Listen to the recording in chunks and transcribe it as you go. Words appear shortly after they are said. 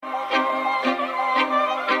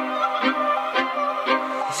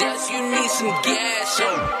just you need some gas.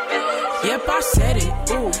 Yep, I said it.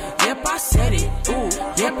 Ooh, yep, I said it. Ooh,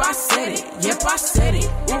 yep, I said it. Yep, I said it.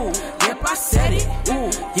 Ooh, yep, I said it. Ooh,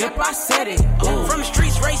 yep, I said it. Ooh. From the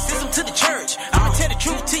streets, racism to the church. I'ma tell the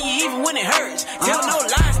truth to you even when it hurts. Tell no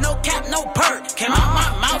lies, no cap, no perk. Came out my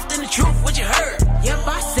mouth, then the truth, what you heard. Yep,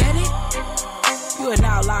 I said it. You are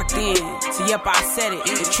now locked in to Yep, I Said It.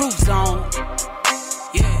 The Truth Zone.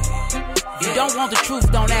 If you don't want the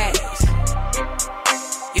truth, don't ask.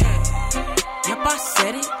 Yep, I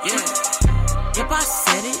said it. Yep, I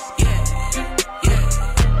said it.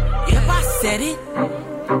 Yep, I said it.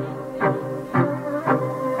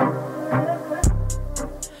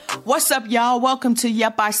 What's up, y'all? Welcome to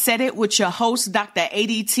Yep, I Said It with your host, Dr.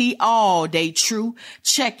 ADT, all day true.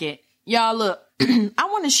 Check it. Y'all, look, I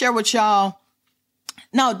want to share with y'all.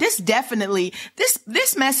 No, this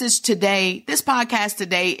message today, this podcast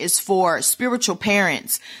today is for spiritual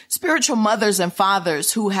parents, spiritual mothers and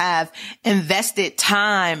fathers who have invested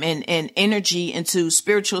time and energy into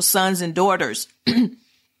spiritual sons and daughters.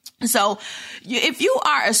 So if you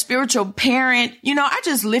are a spiritual parent, I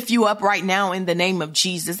just lift you up right now in the name of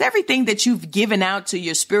Jesus. Everything that you've given out to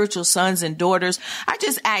your spiritual sons and daughters, I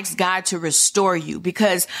just ask God to restore you,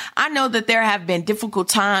 because I know that there have been difficult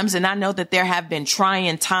times, and I know that there have been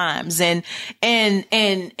trying times, and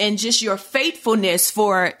just your faithfulness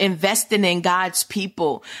for investing in God's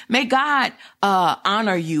people. May God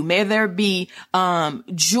honor you. May there be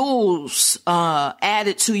jewels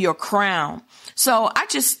added to your crown. So I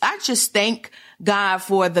just thank God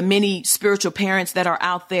for the many spiritual parents that are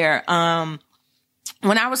out there.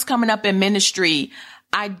 When I was coming up in ministry,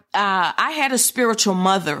 I had a spiritual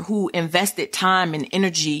mother who invested time and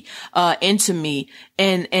energy into me,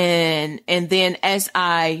 and then as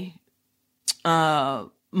I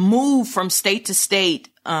moved from state to state,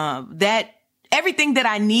 that everything that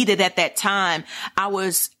I needed at that time, I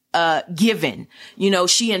was given.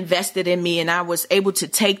 She invested in me, and I was able to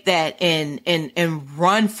take that and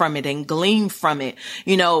run from it and glean from it,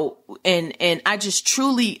 and I just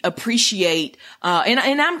truly appreciate,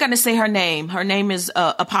 and I'm going to say her name. Her name is,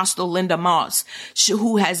 Apostle Linda Moss,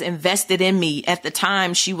 who has invested in me. At the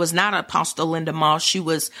time, she was not Apostle Linda Moss. She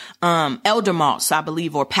was, Elder Moss, I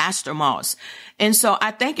believe, or Pastor Moss. And so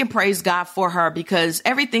I thank and praise God for her, because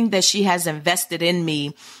everything that she has invested in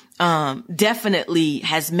me definitely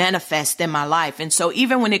has manifested in my life. And so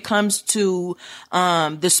even when it comes to,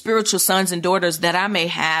 the spiritual sons and daughters that I may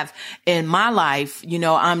have in my life,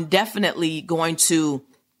 I'm definitely going to,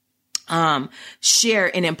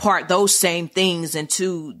 share and impart those same things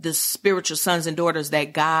into the spiritual sons and daughters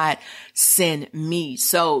that God sent me.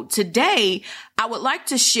 So today, I would like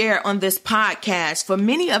to share on this podcast for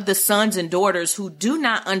many of the sons and daughters who do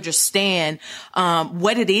not understand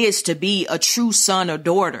what it is to be a true son or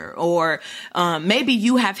daughter, or maybe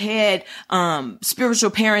you have had spiritual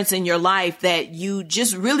parents in your life that you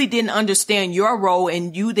just really didn't understand your role,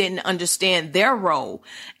 and you didn't understand their role.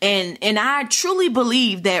 And I truly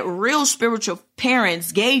believe that real spiritual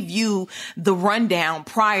parents gave you the rundown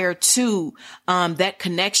prior to that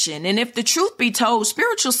connection. And if the truth be told,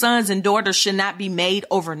 spiritual sons and daughters should not be made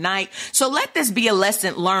overnight. So let this be a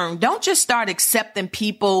lesson learned. Don't just start accepting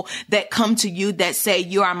people that come to you that say,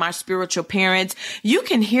 you are my spiritual parents. You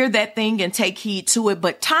can hear that thing and take heed to it,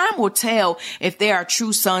 but time will tell if they are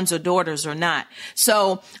true sons or daughters or not.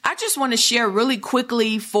 So I just want to share really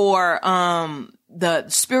quickly for the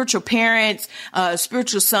spiritual parents,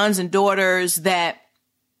 spiritual sons and daughters, that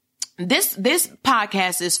this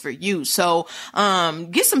podcast is for you. So,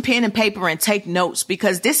 get some pen and paper and take notes,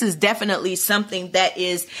 because this is definitely something that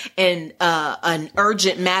is an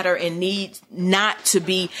urgent matter and needs not to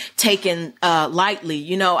be taken,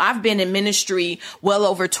 lightly. I've been in ministry well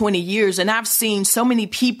over 20 years, and I've seen so many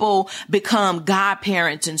people become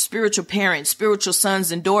godparents and spiritual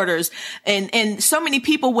sons and daughters. And so many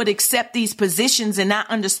people would accept these positions and not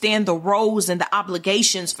understand the roles and the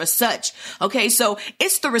obligations for such. Okay. So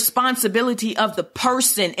it's the responsibility of the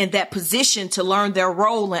person in that position to learn their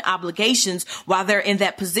role and obligations while they're in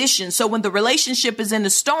that position. So when the relationship is in the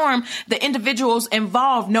storm, the individuals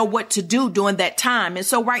involved know what to do during that time. And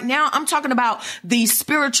so right now I'm talking about these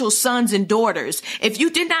spiritual sons and daughters. If you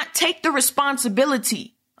did not take the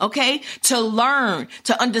responsibility, okay, to learn,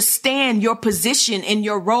 to understand your position and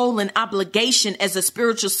your role and obligation as a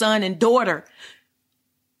spiritual son and daughter,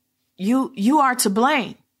 you are to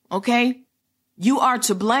blame. Okay. You are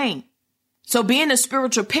to blame. So being a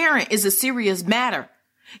spiritual parent is a serious matter.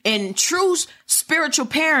 And true spiritual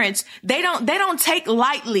parents, they don't take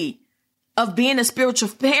lightly of being a spiritual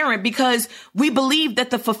parent, because we believe that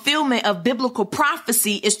the fulfillment of biblical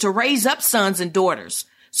prophecy is to raise up sons and daughters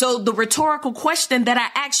So the rhetorical question that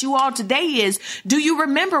I ask you all today is, do you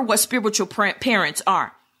remember what spiritual parents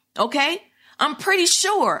are? Okay. I'm pretty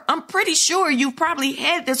sure you've probably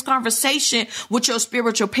had this conversation with your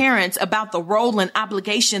spiritual parents about the role and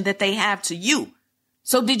obligation that they have to you.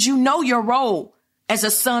 So did you know your role as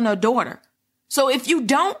a son or daughter? So if you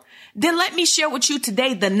don't, then let me share with you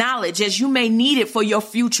today the knowledge as you may need it for your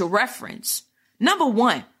future reference. Number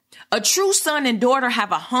one, a true son and daughter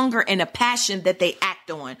have a hunger and a passion that they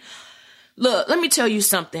act on. Look, let me tell you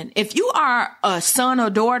something. If you are a son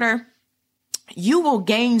or daughter, you will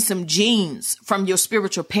gain some genes from your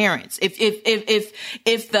spiritual parents.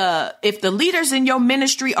 If the leaders in your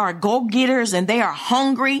ministry are go-getters and they are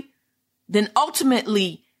hungry, then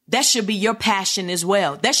ultimately that should be your passion as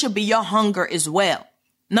well. That should be your hunger as well.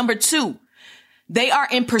 Number two, they are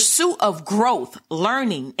in pursuit of growth,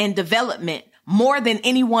 learning, and development more than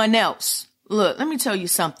anyone else. Look, let me tell you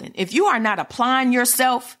something. If you are not applying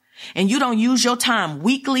yourself and you don't use your time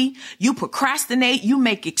weekly, you procrastinate, you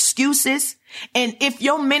make excuses. And if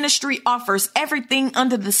your ministry offers everything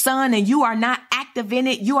under the sun and you are not active in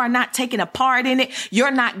it, you are not taking a part in it,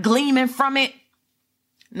 you're not gleaming from it.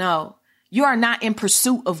 No, you are not in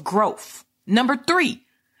pursuit of growth. Number three,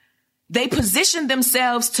 they position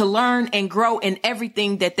themselves to learn and grow in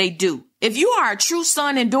everything that they do. If you are a true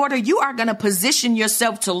son and daughter, you are going to position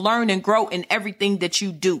yourself to learn and grow in everything that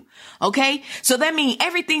you do. Okay. So that means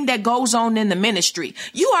everything that goes on in the ministry,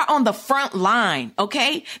 you are on the front line.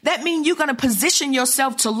 Okay. That means you're going to position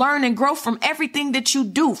yourself to learn and grow from everything that you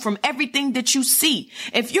do, from everything that you see.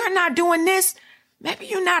 If you're not doing this, maybe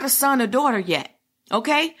you're not a son or daughter yet.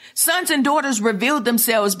 Okay. Sons and daughters reveal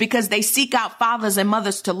themselves because they seek out fathers and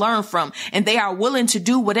mothers to learn from, and they are willing to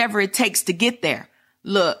do whatever it takes to get there.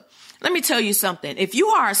 Look, let me tell you something. If you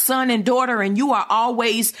are a son and daughter and you are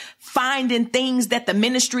always finding things that the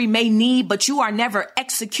ministry may need, but you are never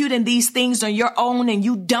executing these things on your own and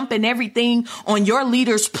you dumping everything on your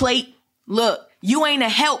leader's plate, look, you ain't a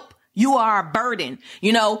help. You are a burden.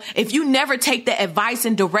 You know, if you never take the advice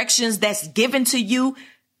and directions that's given to you,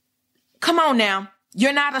 come on now.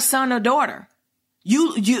 You're not a son or daughter.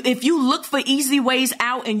 If you look for easy ways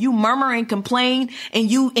out and you murmur and complain and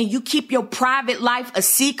you keep your private life a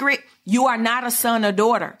secret, you are not a son or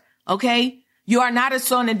daughter. Okay. You are not a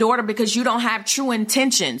son and daughter because you don't have true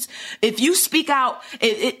intentions. If you speak out,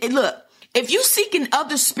 look, if you seeking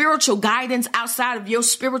other spiritual guidance outside of your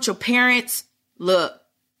spiritual parents, look,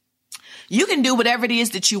 you can do whatever it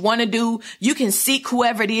is that you want to do. You can seek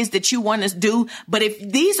whoever it is that you want to do. But if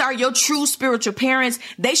these are your true spiritual parents,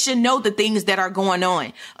 they should know the things that are going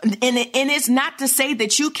on. And it's not to say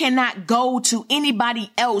that you cannot go to anybody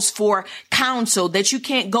else for counsel, that you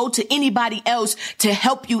can't go to anybody else to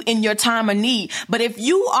help you in your time of need. But if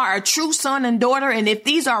you are a true son and daughter, and if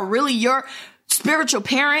these are really your spiritual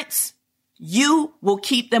parents, you will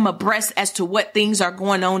keep them abreast as to what things are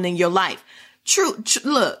going on in your life.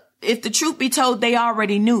 Look. If the truth be told, they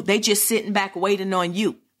already knew. They just sitting back waiting on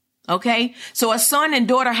you. Okay. So a son and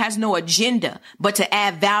daughter has no agenda but to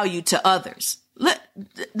add value to others. Look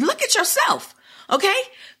at yourself. Okay.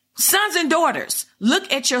 Sons and daughters,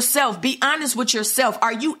 look at yourself. Be honest with yourself.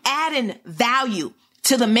 Are you adding value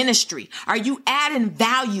to the ministry? Are you adding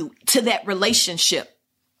value to that relationship?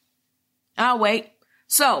 I'll wait.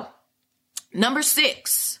 So number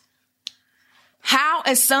 6. How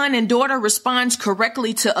a son and daughter responds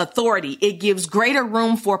correctly to authority. It gives greater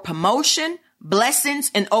room for promotion, blessings,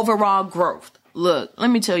 and overall growth. Look, let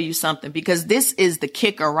me tell you something, because this is the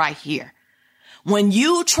kicker right here. When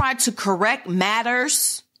you try to correct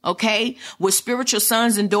matters, okay, with spiritual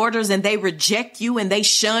sons and daughters, and they reject you and they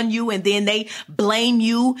shun you and then they blame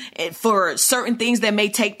you for certain things that may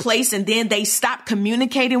take place and then they stop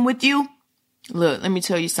communicating with you. Look, let me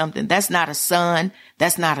tell you something. That's not a son.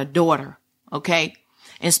 That's not a daughter. Okay.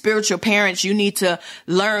 And spiritual parents, you need to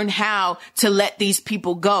learn how to let these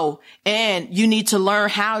people go. And you need to learn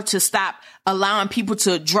how to stop allowing people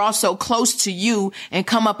to draw so close to you and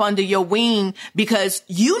come up under your wing, because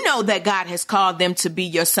you know that God has called them to be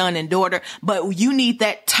your son and daughter, but you need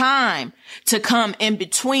that time to come in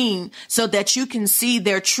between so that you can see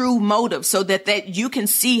their true motive, so that you can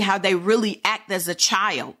see how they really act as a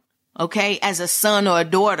child. Okay. As a son or a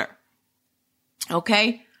daughter.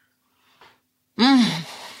 Okay.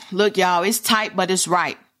 Look, y'all, it's tight, but it's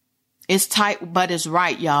right. It's tight, but it's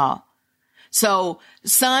right, y'all. So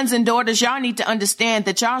sons and daughters, y'all need to understand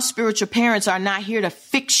that y'all spiritual parents are not here to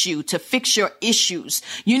fix you, to fix your issues.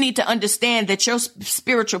 You need to understand that your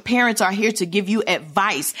spiritual parents are here to give you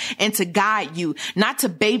advice and to guide you, not to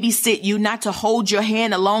babysit you, not to hold your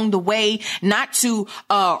hand along the way, not to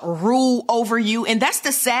rule over you. And that's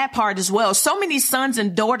the sad part as well. So many sons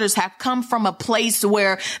and daughters have come from a place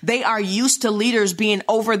where they are used to leaders being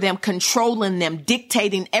over them, controlling them,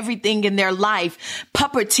 dictating everything in their life,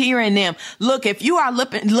 puppeteering them. Look, if you are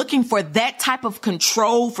looking for that type of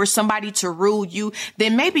control for somebody to rule you,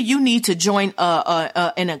 then maybe you need to join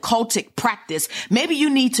an occultic practice. Maybe you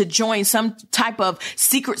need to join some type of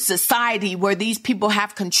secret society where these people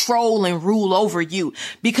have control and rule over you,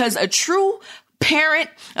 because a true parent,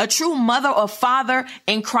 a true mother or father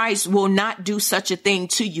in Christ will not do such a thing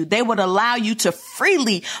to you. They would allow you to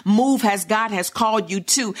freely move as God has called you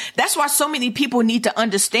to. That's why so many people need to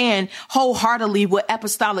understand wholeheartedly what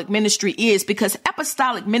apostolic ministry is, because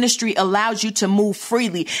apostolic ministry allows you to move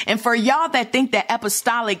freely. And for y'all that think that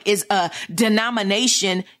apostolic is a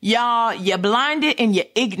denomination, y'all, you're blinded and you're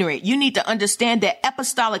ignorant. You need to understand that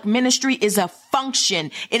apostolic ministry is a function.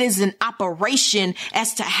 It is an operation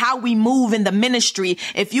as to how we move in the ministry.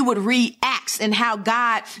 If you would read Acts and how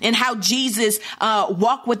God and how Jesus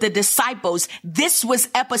walked with the disciples, this was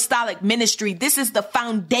apostolic ministry. This is the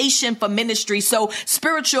foundation for ministry. So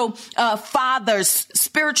spiritual fathers,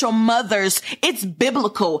 spiritual mothers, it's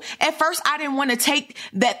biblical. At first, I didn't want to take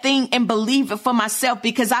that thing and believe it for myself,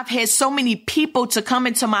 because I've had so many people to come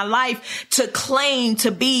into my life to claim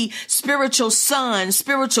to be spiritual sons,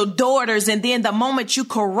 spiritual daughters. And then the moment you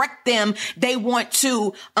correct them, they want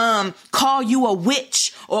to call you a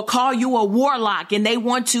witch or call you a warlock, and they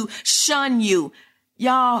want to shun you.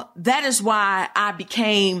 Y'all, that is why I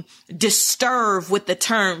became disturbed with the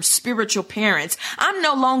term spiritual parents. I'm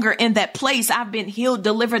no longer in that place. I've been healed,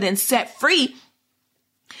 delivered, and set free.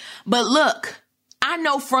 But look, I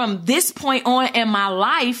know from this point on in my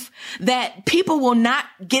life that people will not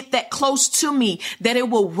get that close to me, that it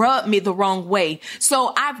will rub me the wrong way.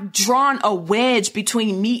 So I've drawn a wedge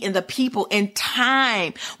between me and the people, and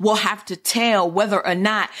time will have to tell whether or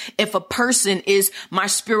not if a person is my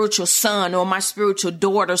spiritual son or my spiritual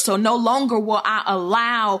daughter. So no longer will I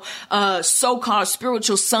allow so-called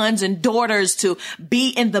spiritual sons and daughters to be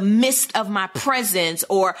in the midst of my presence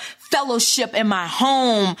or fellowship in my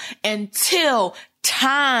home until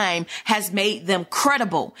time has made them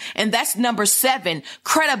credible. And that's number 7.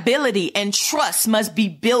 Credibility and trust must be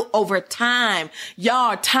built over time.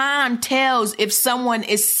 Y'all, time tells if someone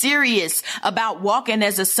is serious about walking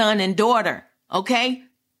as a son and daughter. Okay?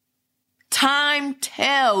 Time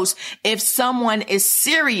tells if someone is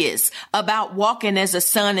serious about walking as a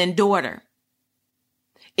son and daughter.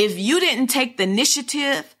 If you didn't take the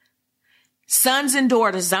initiative, sons and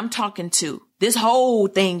daughters I'm talking to, this whole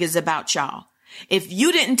thing is about y'all. If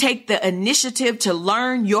you didn't take the initiative to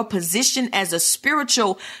learn your position as a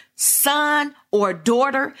spiritual son or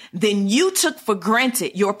daughter, then you took for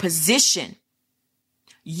granted your position.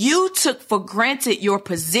 You took for granted your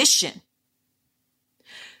position.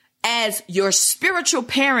 As your spiritual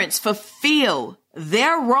parents fulfill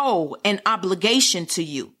their role and obligation to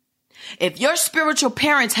you. If your spiritual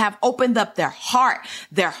parents have opened up their heart,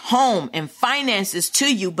 their home, and finances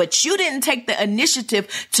to you, but you didn't take the initiative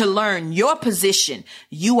to learn your position,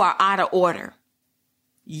 you are out of order.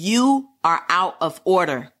 You are out of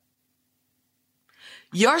order.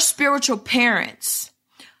 Your spiritual parents,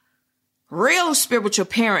 real spiritual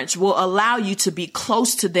parents, will allow you to be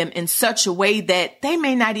close to them in such a way that they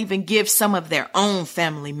may not even give some of their own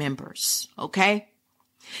family members. Okay?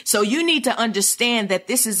 So you need to understand that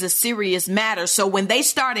this is a serious matter. So when they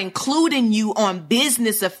start including you on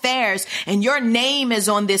business affairs and your name is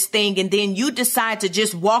on this thing, and then you decide to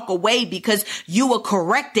just walk away because you were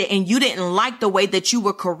corrected and you didn't like the way that you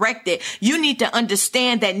were corrected, you need to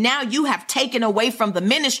understand that now you have taken away from the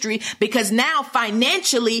ministry, because now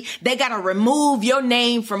financially they got to remove your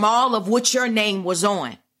name from all of what your name was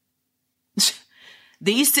on.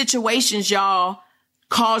 These situations, y'all,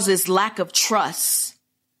 causes lack of trust.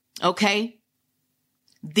 Okay?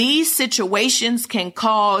 These situations can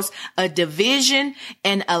cause a division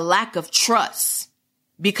and a lack of trust,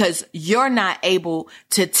 because you're not able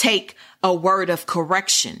to take a word of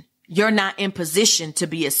correction. You're not in position to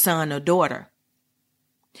be a son or daughter.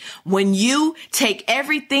 When you take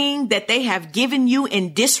everything that they have given you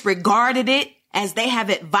and disregarded it as they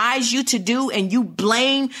have advised you to do, and you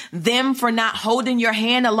blame them for not holding your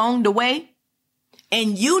hand along the way,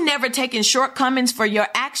 and you never taking shortcomings for your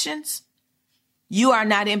actions, you are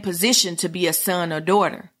not in position to be a son or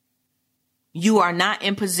daughter. You are not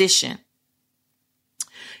in position.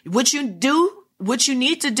 What you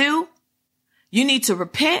need to do, you need to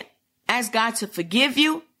repent, ask God to forgive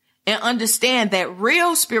you, and understand that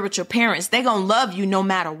real spiritual parents, they're going to love you no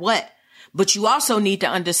matter what. But you also need to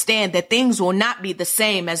understand that things will not be the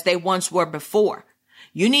same as they once were before.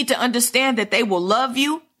 You need to understand that they will love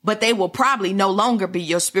you, but they will probably no longer be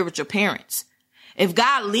your spiritual parents. If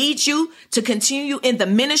God leads you to continue in the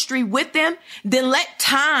ministry with them, then let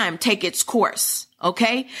time take its course.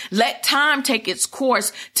 Okay? Let time take its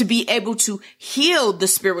course to be able to heal the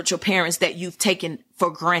spiritual parents that you've taken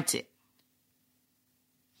for granted.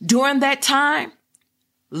 During that time,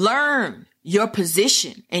 learn your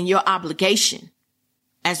position and your obligation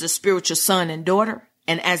as a spiritual son and daughter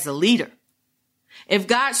and as a leader. If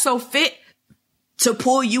God so fit to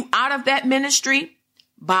pull you out of that ministry,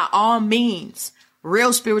 by all means,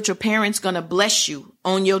 real spiritual parents gonna bless you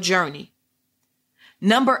on your journey.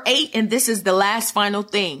 Number 8, and this is the last final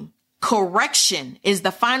thing. Correction is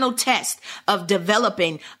the final test of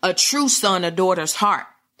developing a true son or daughter's heart.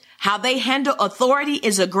 How they handle authority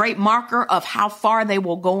is a great marker of how far they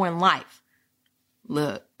will go in life.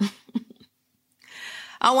 Look,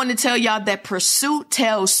 I want to tell y'all that pursuit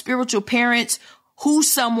tells spiritual parents who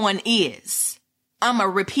someone is. I'm going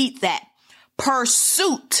to repeat that.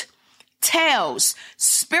 Pursuit tells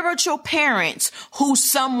spiritual parents who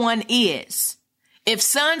someone is. If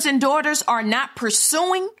sons and daughters are not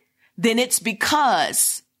pursuing, then it's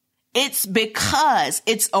because it's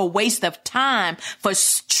a waste of time for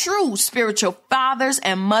true spiritual fathers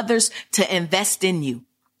and mothers to invest in you.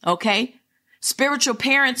 Okay? Spiritual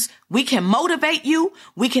parents, we can motivate you,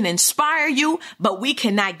 we can inspire you, but we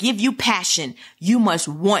cannot give you passion. You must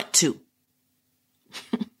want to.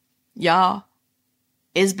 Y'all,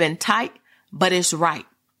 it's been tight, but it's right.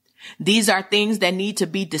 These are things that need to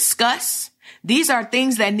be discussed. These are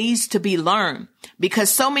things that needs to be learned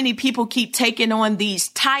because so many people keep taking on these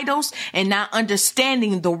titles and not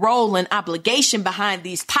understanding the role and obligation behind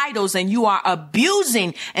these titles. And you are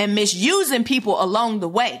abusing and misusing people along the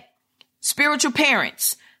way. Spiritual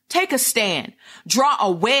parents, take a stand, draw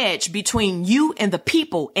a wedge between you and the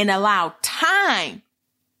people and allow time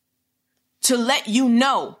to let you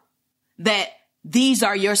know that these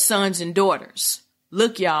are your sons and daughters.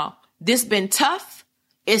 Look, y'all, this been tough.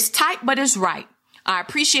 It's tight, but it's right. I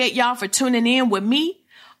appreciate y'all for tuning in with me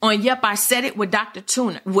on Yep, I Said It with Dr.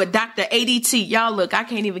 Tuna, with Dr. ADT. Y'all, look, I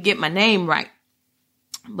can't even get my name right.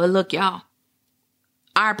 But look, y'all,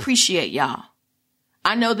 I appreciate y'all.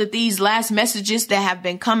 I know that these last messages that have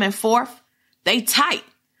been coming forth, they tight,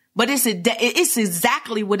 but it's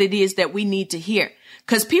exactly what it is that we need to hear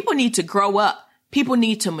because people need to grow up. People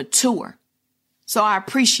need to mature. So I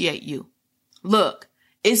appreciate you. Look,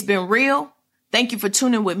 it's been real. Thank you for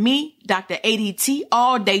tuning with me, Dr. ADT,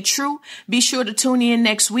 All Day True. Be sure to tune in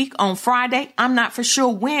next week on Friday. I'm not for sure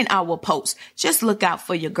when I will post. Just look out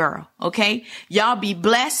for your girl, okay? Y'all be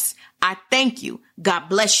blessed. I thank you. God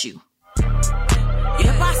bless you.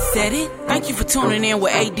 Yep, I said it. Thank you for tuning in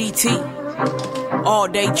with ADT, All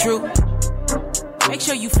Day True. Make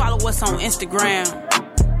sure you follow us on Instagram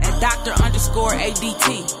at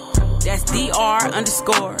Dr._ADT. That's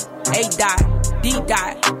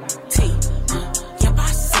Dr.A.D.T.